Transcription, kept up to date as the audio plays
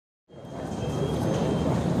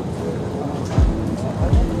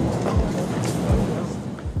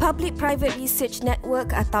Public-Private Research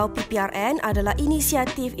Network atau PPRN adalah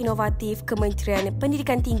inisiatif inovatif Kementerian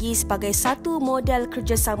Pendidikan Tinggi sebagai satu model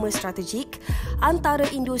kerjasama strategik antara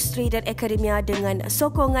industri dan akademia dengan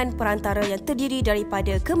sokongan perantara yang terdiri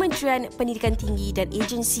daripada Kementerian Pendidikan Tinggi dan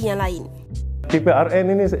agensi yang lain.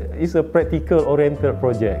 PPRN ini is a practical oriented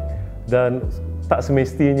project dan tak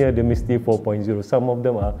semestinya dia mesti 4.0. Some of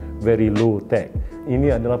them are very low tech.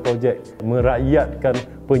 Ini adalah projek merakyatkan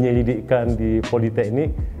penyelidikan di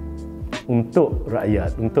Politeknik untuk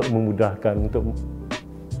rakyat, untuk memudahkan, untuk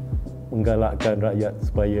menggalakkan rakyat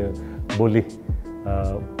supaya boleh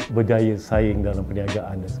berjaya saing dalam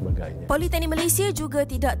perniagaan dan sebagainya. Politeknik Malaysia juga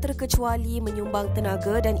tidak terkecuali menyumbang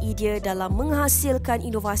tenaga dan idea dalam menghasilkan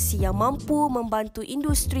inovasi yang mampu membantu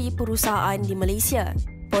industri perusahaan di Malaysia.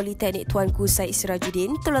 Politeknik Tuanku Syed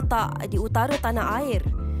Sirajuddin terletak di utara tanah air.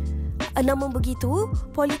 Namun begitu,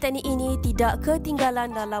 politeknik ini tidak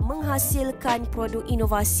ketinggalan dalam menghasilkan produk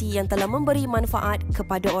inovasi yang telah memberi manfaat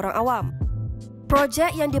kepada orang awam.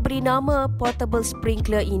 Projek yang diberi nama Portable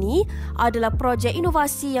Sprinkler ini adalah projek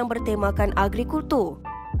inovasi yang bertemakan agrikultur.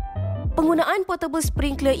 Penggunaan portable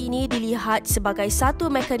sprinkler ini dilihat sebagai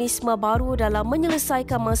satu mekanisme baru dalam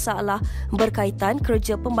menyelesaikan masalah berkaitan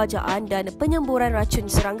kerja pembajaan dan penyemburan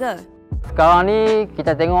racun serangga. Sekarang ni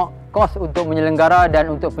kita tengok kos untuk menyelenggara dan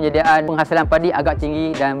untuk penyediaan penghasilan padi agak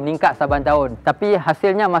tinggi dan meningkat saban tahun. Tapi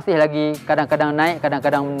hasilnya masih lagi kadang-kadang naik,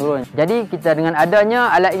 kadang-kadang menurun. Jadi kita dengan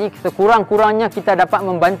adanya alat ini sekurang-kurangnya kita dapat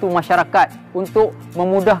membantu masyarakat untuk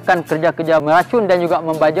memudahkan kerja-kerja meracun dan juga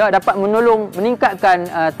membaja, dapat menolong meningkatkan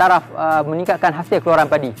meningkatkan hasil keluaran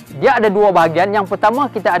padi. Dia ada dua bahagian. Yang pertama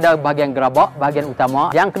kita ada bahagian gerabak, bahagian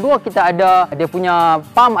utama. Yang kedua kita ada dia punya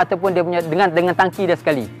pump ataupun dia punya dengan tangki dia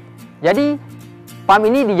sekali. Jadi pump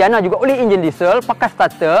ini dijana juga oleh enjin diesel, pakai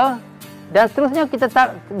starter dan seterusnya kita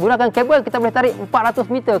gunakan kabel, kita boleh tarik 400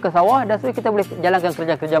 meter ke sawah dan seterusnya kita boleh jalankan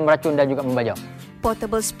kerja-kerja meracun dan juga membaja.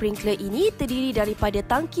 Portable sprinkler ini terdiri daripada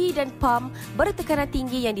tangki dan pump bertekanan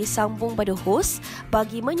tinggi yang disambung pada hos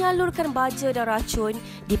bagi menyalurkan baja dan racun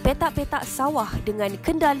di petak-petak sawah dengan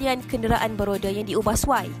kendalian kenderaan beroda yang diubah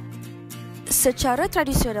suai. Secara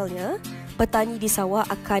tradisionalnya, petani di sawah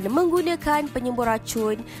akan menggunakan penyembur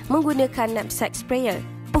racun menggunakan knapsack sprayer.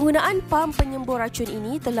 Penggunaan pam penyembur racun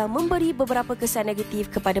ini telah memberi beberapa kesan negatif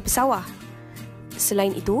kepada pesawah. Selain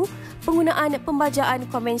itu, penggunaan pembajaan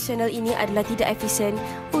konvensional ini adalah tidak efisien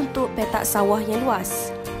untuk petak sawah yang luas.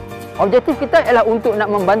 Objektif kita ialah untuk nak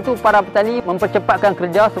membantu para petani mempercepatkan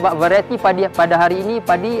kerja sebab varieti padi pada hari ini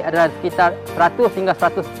padi adalah sekitar 100 hingga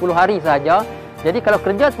 110 hari sahaja. Jadi kalau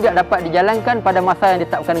kerja tidak dapat dijalankan pada masa yang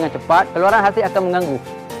ditetapkan dengan cepat, keluaran hasil akan mengganggu.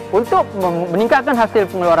 Untuk meningkatkan hasil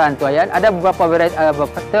pengeluaran tuayan, ada beberapa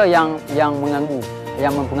faktor yang mengganggu,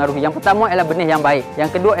 yang mempengaruhi. Yang pertama ialah benih yang baik, yang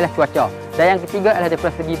kedua ialah cuaca, dan yang ketiga ialah dari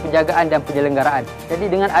segi penjagaan dan penyelenggaraan. Jadi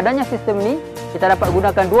dengan adanya sistem ini, kita dapat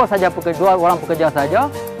gunakan dua orang pekerja saja,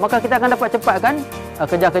 maka kita akan dapat cepatkan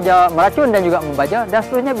kerja-kerja meracun dan juga membaja, dan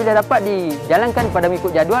seterusnya bila dapat dijalankan pada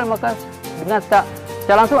mengikut jadual, maka dengan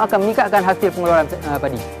secara langsung akan meningkatkan hasil pengeluaran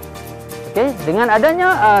padi. Okey, dengan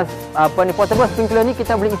adanya portable sprinkler ni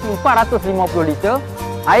kita boleh isi 450 liter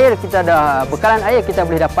air, kita ada bekalan air kita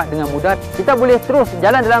boleh dapat dengan mudah. Kita boleh terus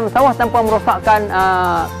jalan dalam sawah tanpa merosakkan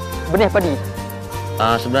benih padi.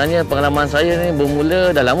 Sebenarnya pengalaman saya ni bermula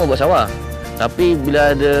dah lama buat sawah. Tapi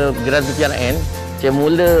bila ada geran PPRN, saya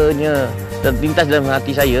mulanya terlintas dalam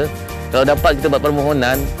hati saya, kalau dapat kita buat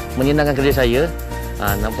permohonan menyenangkan kerja saya,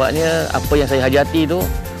 nampaknya apa yang saya hajati tu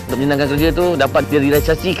untuk menyenangkan kerja tu dapat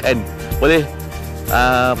direalisasikan oleh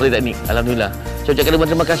Politeknik. Alhamdulillah. Saya ucapkan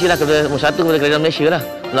terima kasihlah kepada kerajaan Malaysia lah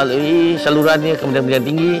melalui salurannya Kementerian Pendidikan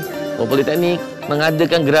Tinggi, Politeknik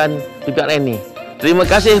mengadakan geran PPRN ni. Terima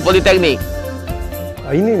kasih Politeknik.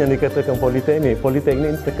 Ini yang dikatakan Politeknik.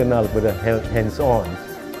 Politeknik terkenal pada hands-on,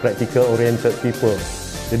 practical oriented people.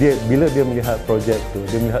 Jadi bila dia melihat projek tu,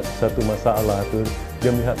 dia melihat satu masalah tu,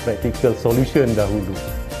 dia melihat practical solution dahulu.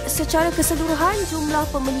 Secara keseluruhan, jumlah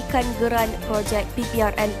pemilikan geran projek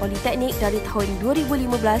PPRN Politeknik dari tahun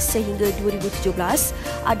 2015 sehingga 2017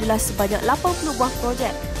 adalah sebanyak 80 buah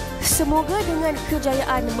projek. Semoga dengan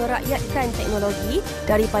kejayaan merakyatkan teknologi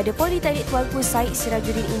daripada Politeknik Tuanku Syed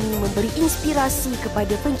Sirajuddin ini memberi inspirasi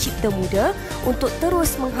kepada pencipta muda untuk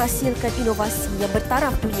terus menghasilkan inovasi yang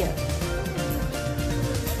bertaraf dunia.